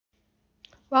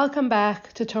Welcome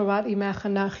back to Torah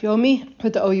Imechanach Yomi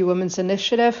with the OU Women's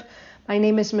Initiative. My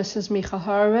name is Mrs. Michal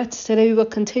Horowitz. Today we will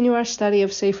continue our study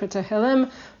of Sefer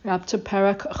Tehillim. We're up to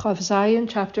Perek Chav Zayin,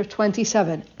 chapter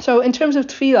 27. So in terms of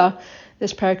Tefillah,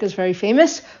 this Perek is very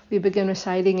famous. We begin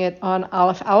reciting it on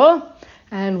Aleph Elul,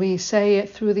 and we say it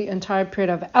through the entire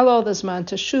period of Elul, the Zman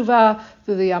Teshuvah,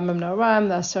 through the Yamim Noram,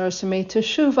 the Asar Samei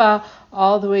Teshuvah,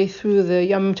 all the way through the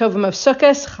Yamim Tovim of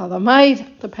Sukkot,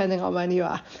 Chalamayid, depending on when you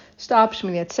are. Stop,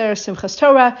 Shmini Atzeres, Simchas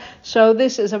Torah. So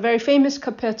this is a very famous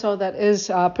kapitel that is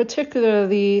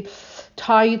particularly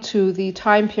tied to the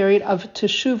time period of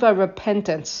Teshuvah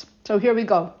repentance. So here we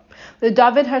go. The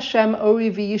David Hashem Ori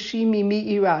v'yishi mimi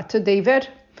ira. To David,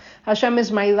 Hashem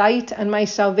is my light and my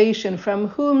salvation. From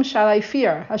whom shall I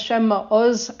fear? Hashem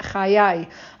ma'oz chayai.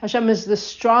 Hashem is the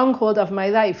stronghold of my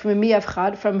life. Mimi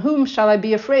avchad. From whom shall I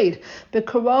be afraid?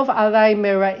 Bekarov alai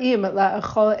mera'im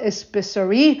la'achol es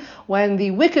besari. When the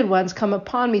wicked ones come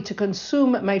upon me to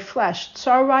consume my flesh.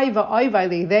 Tsarai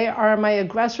va'oivai. They are my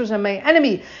aggressors and my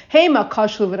enemy. Hema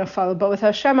kashlu v'nafal. But with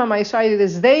Hashem on my side, it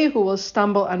is they who will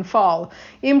stumble and fall.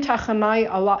 Im tachana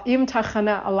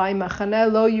alai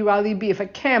machane lo yurali bi. If a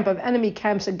camp of enemy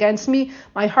camps against me,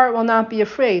 my heart will not be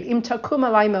afraid. Im takum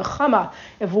alai melchama.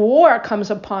 If war comes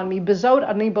upon me, bezod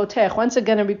ani botech. Once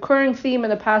again, a recurring theme in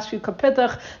the past few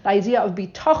kapitach, the idea of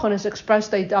bitachon is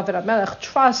expressed by David HaMelech,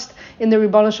 trust in the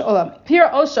Ribono Shel Olam. Here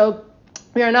also,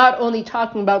 we are not only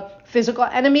talking about physical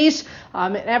enemies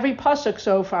in every pasuk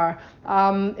so far.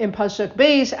 In pasuk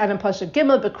Beis and in pasuk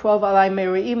Gimel, bekrov alai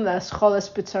mereim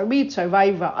lescholes b'tzarit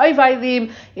tzarvai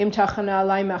va'ayvailim im tachana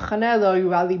alai machane lo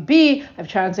yurali bi. I've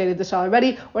translated this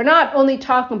already. We're not only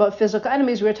talking about physical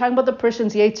enemies, we're talking about the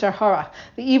person's yetzer hara,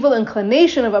 the evil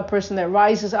inclination of a person that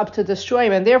rises up to destroy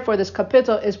him, and therefore this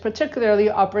kapitel is particularly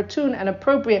opportune and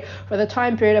appropriate for the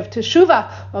time period of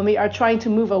Teshuvah, when we are trying to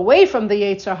move away from the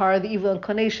yetzer hara, the evil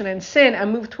inclination and sin,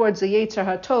 and move towards the yetzer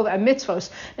hatov and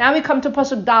mitzvos. Now we come to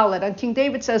pasuk Dalet, and King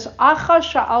David says, Acha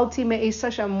sha'alti me'es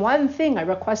Hashem, one thing I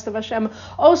request of Hashem,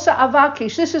 Osa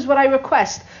avakish, this is what I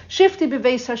request. Shifti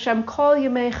b'veis Hashem, kol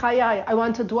yemei chayai, I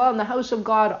want to dwell in the house of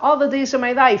God all the days of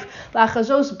my life.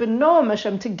 Lachazos b'noam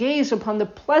Hashem, to gaze upon the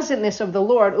pleasantness of the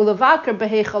Lord, ulevakar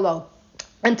b'heichalo,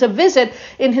 and to visit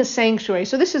in his sanctuary.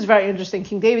 So this is very interesting.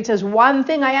 King David says, one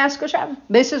thing I ask Hashem.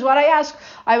 This is what I ask.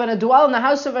 I want to dwell in the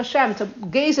house of Hashem, to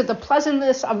gaze at the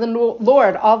pleasantness of the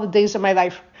Lord all the days of my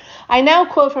life. I now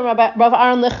quote from Rav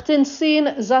Aaron Lichtenstein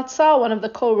Zatzal, one of the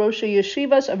co-Rosh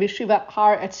Yeshivas of Yeshiva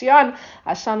Har Etzion,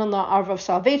 a son-in-law of Rav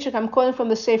Soloveitchik. I'm quoting from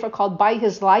the sefer called By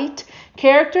His Light,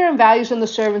 Character and Values in the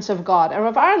Servants of God. And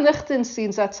Rav Aaron Lichtenstein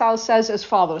Zatzal says as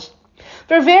follows: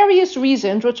 for various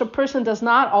reasons which a person does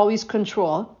not always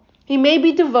control, he may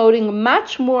be devoting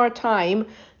much more time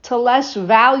to less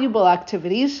valuable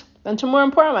activities than to more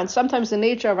important ones. Sometimes the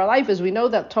nature of our life is we know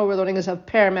that Torah learning is of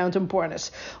paramount importance.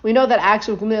 We know that acts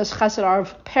of Gemilas Chesed are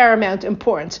of paramount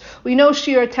importance. We know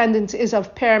Shir attendance is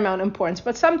of paramount importance.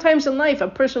 But sometimes in life, a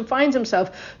person finds himself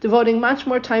devoting much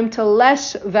more time to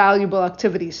less valuable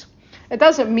activities. It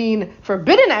doesn't mean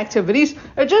forbidden activities.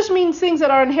 It just means things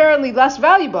that are inherently less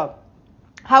valuable.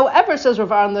 However, says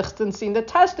Rav Aaron Lichtenstein, the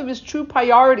test of his true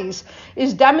priorities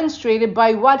is demonstrated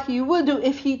by what he would do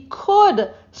if he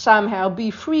could somehow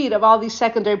be freed of all these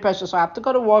secondary pressures. So I have to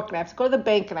go to work, and I have to go to the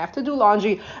bank, and I have to do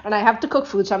laundry, and I have to cook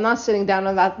food. So I'm not sitting down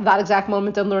at that exact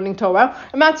moment and learning Torah.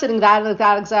 I'm not sitting down at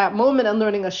that exact moment and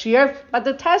learning a shir. But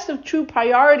the test of true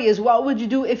priority is, what would you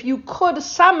do if you could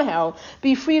somehow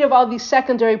be freed of all these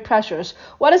secondary pressures?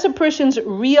 What is a person's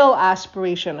real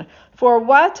aspiration? For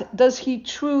what does he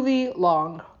truly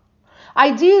long?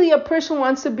 Ideally, a person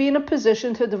wants to be in a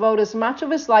position to devote as much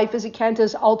of his life as he can to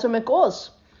his ultimate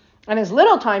goals, and as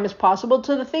little time as possible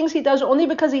to the things he does only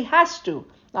because he has to,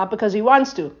 not because he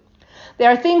wants to.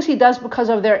 There are things he does because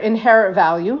of their inherent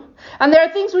value, and there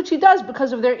are things which he does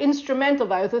because of their instrumental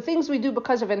value. The things we do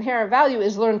because of inherent value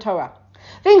is learn Torah.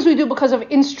 Things we do because of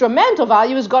instrumental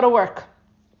value is go to work.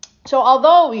 So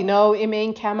although we know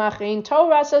Imein Kamach Ein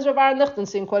Torah, says Rav Aaron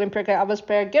Lichtenstein, quoting Pirkei Avos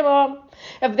Perek Gimel,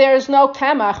 if there is no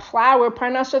Kamach, flour,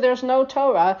 Parnasa, there's no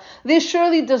Torah, this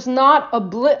surely does not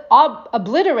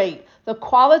obliterate the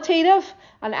qualitative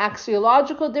and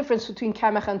axiological difference between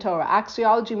Kamach and Torah.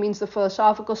 Axiology means the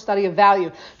philosophical study of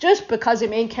value. Just because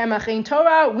it ain't Kamach ain't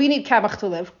Torah, we need Kamach to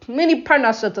live. We need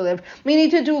Parnasa to live. We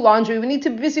need to do laundry. We need to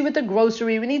be busy with the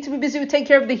grocery. We need to be busy with taking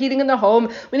care of the heating in the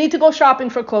home. We need to go shopping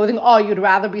for clothing. Oh, you'd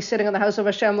rather be sitting in the house of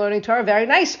Hashem learning Torah. Very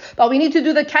nice. But we need to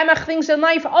do the Kamach things in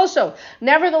life also.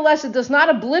 Nevertheless, it does not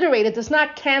obliterate, it does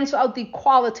not cancel out the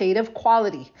qualitative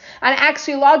quality and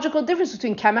axiological difference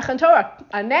between Kamach and Torah.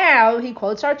 And now he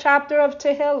quotes our chapter of Tehillim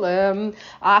Tehillim.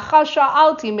 Acha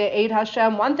sha'alti me'ed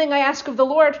Hashem. One thing I ask of the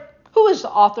Lord. Who is the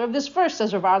author of this verse,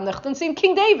 says Rav Aaron Lichtenstein?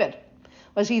 King David.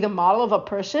 Was he the model of a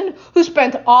person who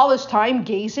spent all his time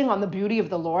gazing on the beauty of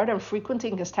the Lord and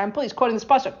frequenting his temple? He's quoting this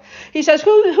pasuk. He says,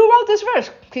 who wrote this verse?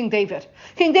 King David.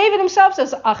 King David himself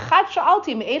says, Achat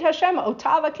sha'alti me'ed Hashem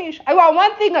otav akesh. I want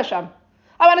one thing, Hashem.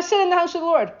 I want to sit in the house of the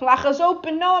Lord.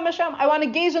 I want to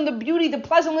gaze on the beauty, the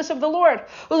pleasantness of the Lord.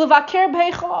 I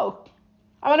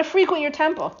want to frequent your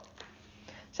temple.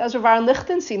 Says Rav Aaron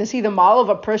Lichtenstein, is he the model of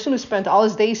a person who spent all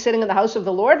his days sitting in the house of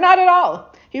the Lord? Not at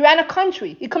all. He ran a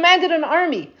country. He commanded an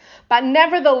army. But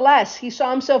nevertheless, he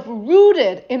saw himself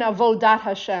rooted in Avodat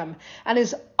Hashem. And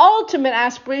his ultimate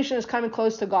aspiration is coming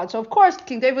close to God. So of course,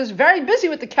 King David was very busy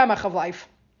with the Kemach of life.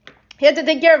 He had to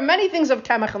take care of many things of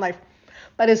Kemach in life.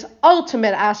 But his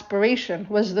ultimate aspiration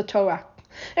was the Torah.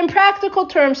 In practical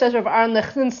terms, says Rav Aaron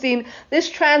Lichtenstein, this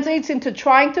translates into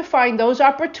trying to find those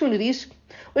opportunities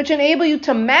which enable you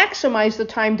to maximize the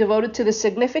time devoted to the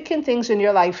significant things in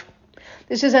your life.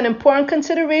 This is an important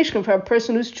consideration for a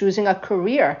person who's choosing a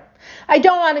career. I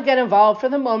don't want to get involved for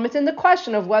the moment in the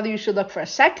question of whether you should look for a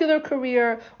secular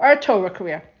career or a Torah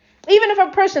career. Even if a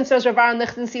person, says Rav Aaron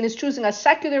Lichtenstein, is choosing a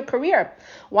secular career,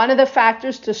 one of the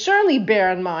factors to certainly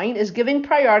bear in mind is giving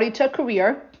priority to a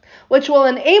career which will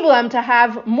enable them to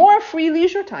have more free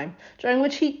leisure time, during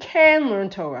which he can learn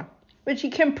Torah, which he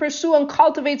can pursue and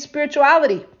cultivate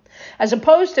spirituality, as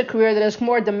opposed to a career that is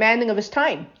more demanding of his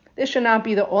time. This should not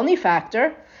be the only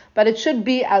factor, but it should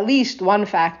be at least one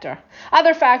factor.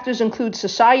 Other factors include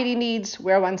society needs,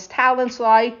 where one's talents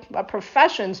lie, what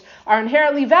professions are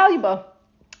inherently valuable.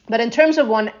 But in terms of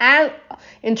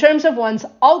one's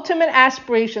ultimate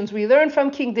aspirations, we learn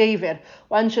from King David,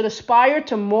 one should aspire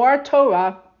to more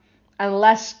Torah and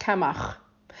less Kemach.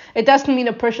 It doesn't mean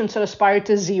a person should aspire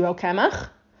to zero Kemach.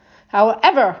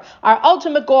 However, our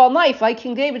ultimate goal in life, like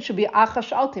King David, should be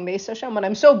Achash Alti Meis Hashem. When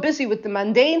I'm so busy with the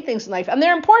mundane things in life, and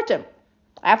they're important,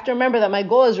 I have to remember that my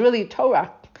goal is really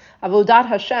Torah, Avodat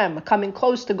Hashem, coming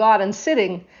close to God and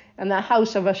sitting in the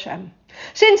house of Hashem.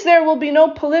 Since there will be no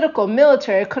political,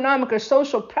 military, economic, or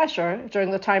social pressure during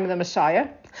the time of the Messiah,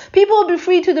 people will be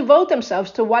free to devote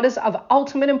themselves to what is of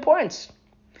ultimate importance.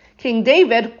 King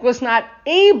David was not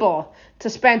able to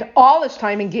spend all his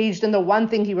time engaged in the one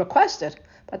thing he requested,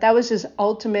 but that was his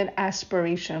ultimate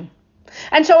aspiration.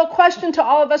 And so a question to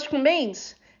all of us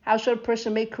remains, how should a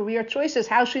person make career choices?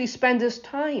 How should he spend his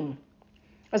time?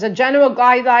 As a general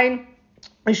guideline,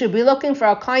 we should be looking for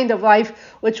a kind of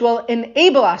life which will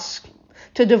enable us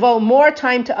to devote more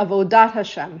time to Avodat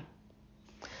Hashem.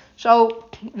 So,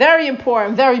 very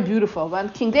important, very beautiful. When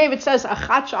King David says,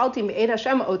 Achat sha'alti me'ed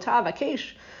Hashem otav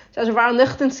akesh, says Rav Aaron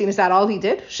Lichtenstein, is that all he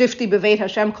did? Shifti beveit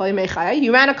Hashem kol yemei chayai. He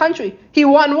ran a country. He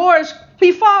won wars.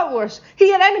 He fought wars.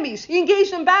 He had enemies. He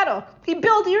engaged in battle. He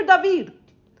built Ir David.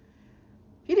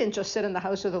 He didn't just sit in the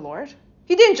house of the Lord.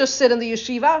 He didn't just sit in the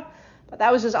yeshiva. But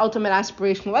that was his ultimate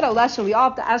aspiration. What a lesson we all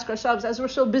have to ask ourselves as we're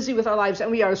so busy with our lives. And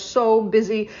we are so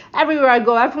busy. Everywhere I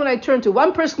go, everyone I turn to,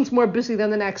 one person's more busy than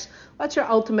the next. What's your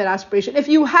ultimate aspiration? If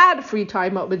you had free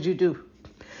time, what would you do?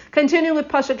 Continue with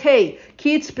Pasuk Hey.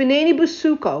 Ki yitzbineni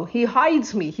b'suko. He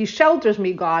hides me. He shelters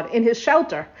me, God, in his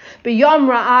shelter. B'yom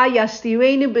ra'ah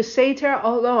yastireni b'seiter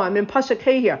olo. I'm in Pasuk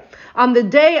Hey here. On the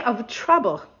day of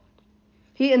trouble,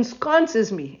 he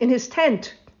ensconces me in his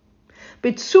tent.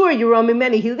 B'tzur Yerom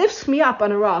Imeni. He lifts me up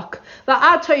on a rock.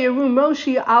 La'ata Yerum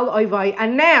Moshi al Oivai.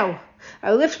 And now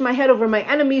I lift my head over my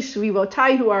enemies,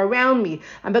 Srivotai, who are around me.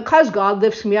 And because God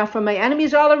lifts me up from my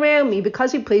enemies all around me,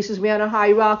 because he places me on a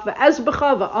high rock,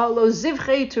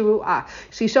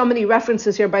 see so many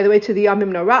references here, by the way, to the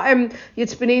Yamim Noraim,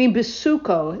 Yitzbeneni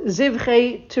Besuko,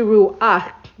 Zivche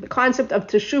Teruah. The concept of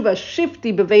Teshuvah,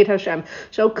 Shifti Beveit Hashem.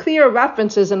 So clear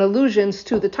references and allusions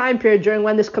to the time period during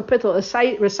when this capital is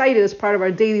recited as part of our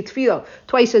daily tefillah,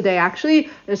 twice a day actually.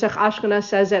 Nusach Ashkenaz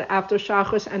says it after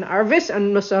Shachris and Arvis,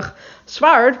 and Nusach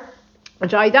Sfarad,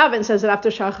 Jai Davin, says it after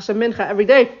Shachris and Mincha every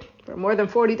day for more than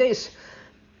 40 days.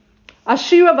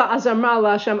 Ashira va'azamra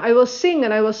Hashem. I will sing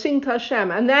and I will sing to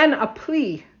Hashem. And then a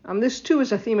plea. This too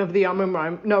is a theme of the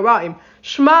Yamim Noraim.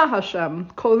 Shema Hashem,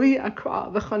 koli akra,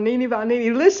 v'chaneni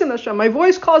v'aneni. Listen, Hashem, my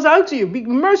voice calls out to you. Be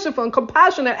merciful and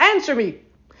compassionate. Answer me.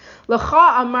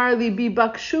 L'cha amar li bi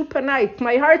bakshu panai.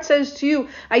 My heart says to you,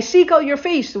 I seek out your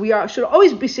face. We should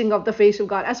always be seeking out the face of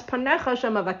God. As panech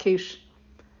Hashem avakesh.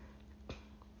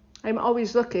 I'm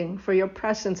always looking for your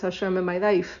presence, Hashem, in my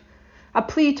life. A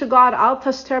plea to God, Al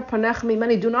taster panech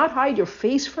mimeni. Do not hide your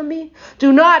face from me.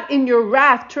 Do not in your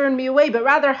wrath turn me away, but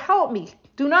rather help me.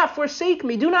 Do not forsake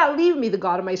me. Do not leave me, the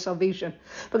God of my salvation.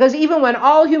 Because even when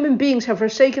all human beings have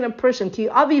forsaken a person, ki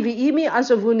avi v'imi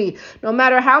azavuni, no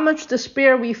matter how much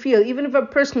despair we feel, even if a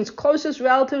person's closest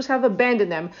relatives have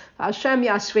abandoned them, Hashem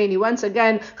yasveni. Once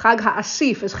again, Chag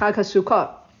ha'asif is Chag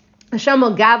ha'sukkah. Hashem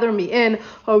will gather me in.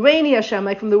 Horeini Hashem,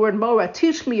 like from the word Mora,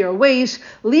 teach me your ways,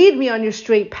 lead me on your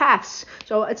straight paths.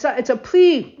 So it's a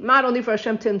plea not only for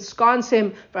Hashem to ensconce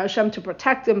him, for Hashem to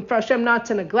protect him, for Hashem not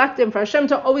to neglect him, for Hashem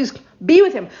to always be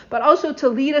with him, but also to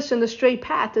lead us in the straight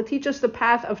path, to teach us the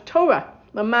path of Torah.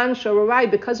 Maman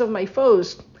Shorai, because of my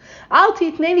foes. Al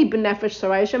titneni b'nefesh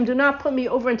sarai, Hashem, do not put me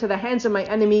over into the hands of my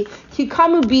enemy.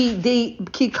 Kikamu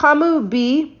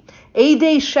bi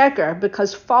Eidei Sheker,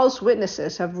 because false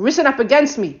witnesses have risen up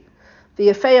against me. The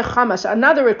Yefei Chamas,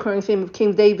 another recurring theme of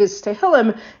King David's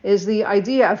Tehillim, is the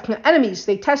idea of enemies.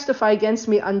 They testify against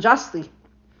me unjustly.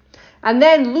 And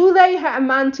then Lulei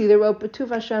Ha'amanti, they wrote B'tuv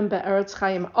Hashem Be'eretz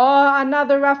Chaim. Oh,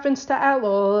 another reference to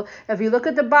Elul. If you look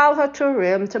at the Baal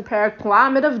HaTurim, to Perek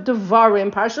Lamed of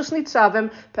Devarim, Parshas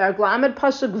Nitzavim, Perek Lamed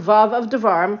Pasuk Vav of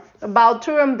Devarim, the Baal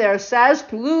HaTurim there says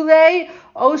Lulei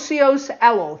Osios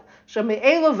Elul. The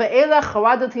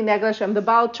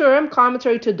Baal Turim,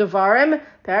 commentary to Devarim,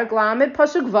 Perek Lamed,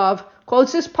 Pasuk Vav,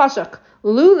 quotes this pasuk: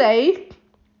 Lulei,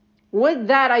 would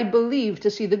that I believe to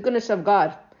see the goodness of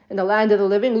God in the land of the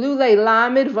living. Lulei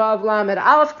Lamed Vav Lamed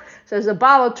Aleph, says the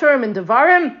Baal Turim in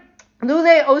Devarim,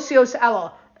 Lulei Osios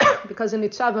Elul, because in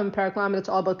Nitzavim, Perek Lamed, it's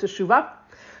all about Teshuvah.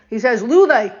 He says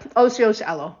Lulei Osios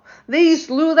Elul. These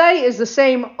Lulei is the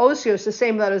same Osios, the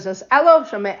same letters as Elo.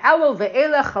 Shame Elo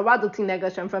ve'elech charadati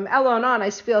negashem. From Elo on, I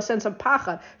feel a sense of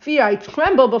pachad, fear. I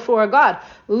tremble before God.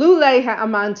 Lulei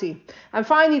ha'amanti. And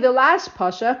finally, the last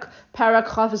pasuk, Parak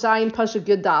Chav Zayin pasuk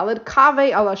Yudalid,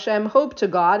 Kaveh al Hashem, hope to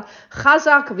God.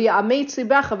 Chazak v'ametz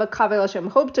libecha v'kaveh al Hashem,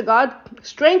 hope to God.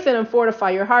 Strengthen and fortify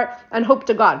your heart, and hope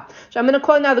to God. So I'm going to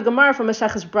quote now the Gemara from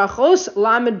Maseches Brachos,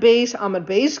 Lamed Beis, Amud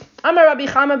Beis. Amar Rabbi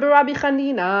Chama b'Rabbi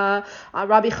Chanina.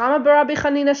 Rabbi Chama b'Rabbi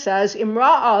Chanina says,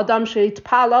 Imra Adam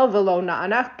sheitpalal v'lo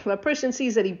na'ana. A person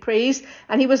sees that he prays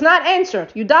and he was not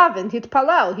answered. You davened,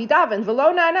 hitpalal, he davened,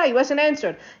 v'lo na'ana, he wasn't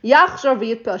answered. Yachzor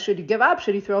v'yitpal, should he give up?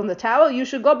 Should he throw in the towel? You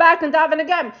should go back and daven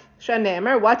again.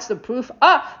 Shenemer, what's the proof?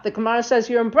 The Gemara says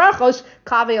here in Brachos,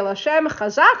 Kaveh el Hashem,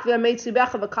 Chazak v'ametz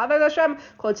libecha v'kaveh el Hashem,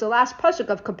 quotes the last pasuk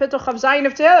of Kapitel Chav Zayin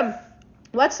of Tehillim.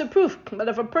 What's the proof? But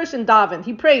if a person davened,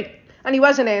 he prayed, and he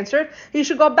wasn't answered, he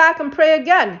should go back and pray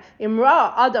again.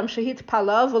 Imra Adam shehit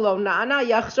palav v'lo na'ana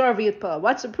yachzor v'yitpal.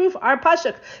 What's the proof? Our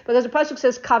pasuk, because the pasuk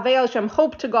says Kaveh el Hashem,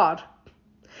 hope to God.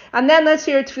 And then let's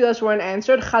hear tefillas weren't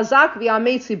answered. Chazak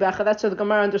v'ametz libecha. That's how the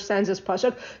Gemara understands this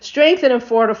pasuk. Strengthen and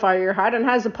fortify your heart. And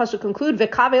how does the pasuk conclude?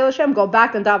 V'kaveh el Hashem. Go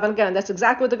back and daven again. That's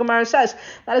exactly what the Gemara says.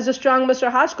 That is a strong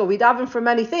Mr. Haskell. We daven for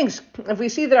many things. If we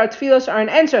see that our tefillas aren't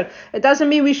answered, it doesn't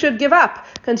mean we should give up.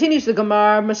 Continues the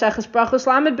Gemara. Maseches Brachos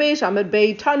Lamed Beis Amud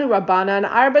Beis Tanu Rabbanan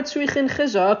Arba Tzrichin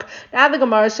Chizuk. Now the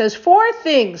Gemara says 4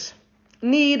 things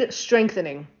need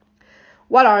strengthening.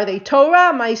 What are they?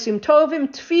 Torah, Maisim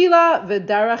Tovim, Tefillah,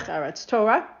 V'derech Eretz.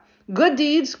 Torah, good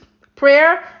deeds,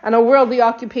 prayer, and a worldly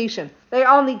occupation. They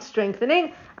all need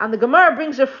strengthening. And the Gemara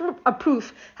brings a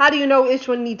proof. How do you know which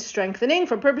one needs strengthening?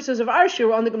 For purposes of our shir,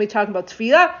 we're only going to be talking about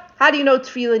Tefillah. How do you know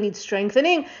Tefillah needs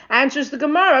strengthening? Answers the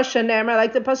Gemara, Shenemer,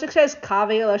 like the pasuk says,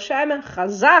 Kaveh el Hashem,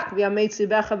 Chazak v'ametz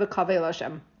libecha v'kaveh el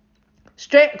Hashem.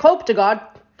 Hope to God,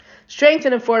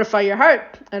 strengthen and fortify your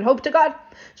heart, and hope to God.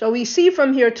 So we see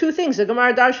from here 2 things. The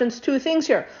Gemara darshans 2 things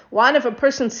here. One, if a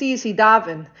person sees he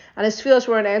daven and his tefillas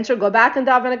weren't answered, go back and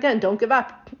daven again. Don't give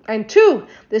up. And 2,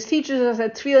 this teaches us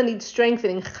that tefillah needs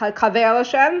strengthening. Kaveh el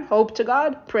Hashem, hope to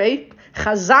God, pray.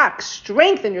 Chazak,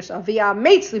 strengthen yourself.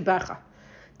 V'ametz libecha.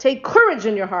 Take courage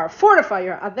in your heart, fortify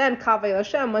your heart, and then Kaveh el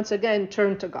Hashem, once again,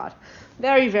 turn to God.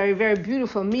 Very, very, very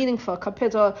beautiful, meaningful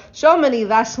kapitel. So many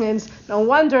lessons. No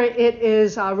wonder it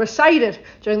is recited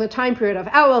during the time period of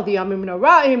Elul, the Yamim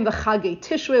Noraim, the Chagei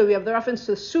Tishrei. We have the reference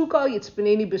to Sukkah,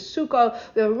 Yitzbeneni B'Sukkah.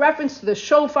 We have a reference to the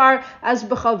Shofar, as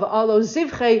B'chal V'alo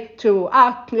Zivchei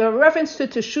Teruah. We have a reference to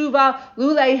Teshuvah,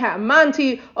 Lulei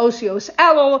Ha'amanti, Osios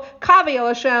Elul, Kaveh el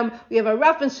Hashem. We have a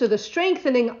reference to the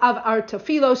strengthening of our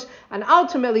tefilos, and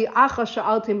ultimately, Acha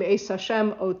Sha'altim Be'ez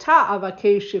Hashem, Ota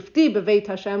Avakei Shifti B'Veit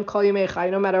Hashem Kol Yemei.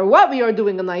 No matter what we are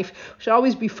doing in life, we should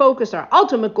always be focused. Our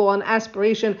ultimate goal and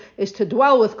aspiration is to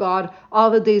dwell with God all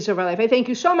the days of our life. I thank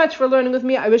you so much for learning with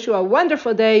me. I wish you a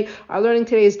wonderful day. Our learning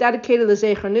today is dedicated to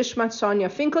Zecher Nishmat Sonia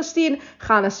Finkelstein,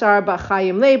 Chana Sarba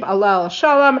Chaim Leib, Allah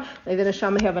Shalom. May the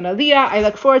Neshama have an aliyah. I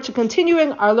look forward to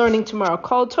continuing our learning tomorrow.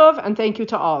 Kol Tov, and thank you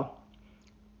to all.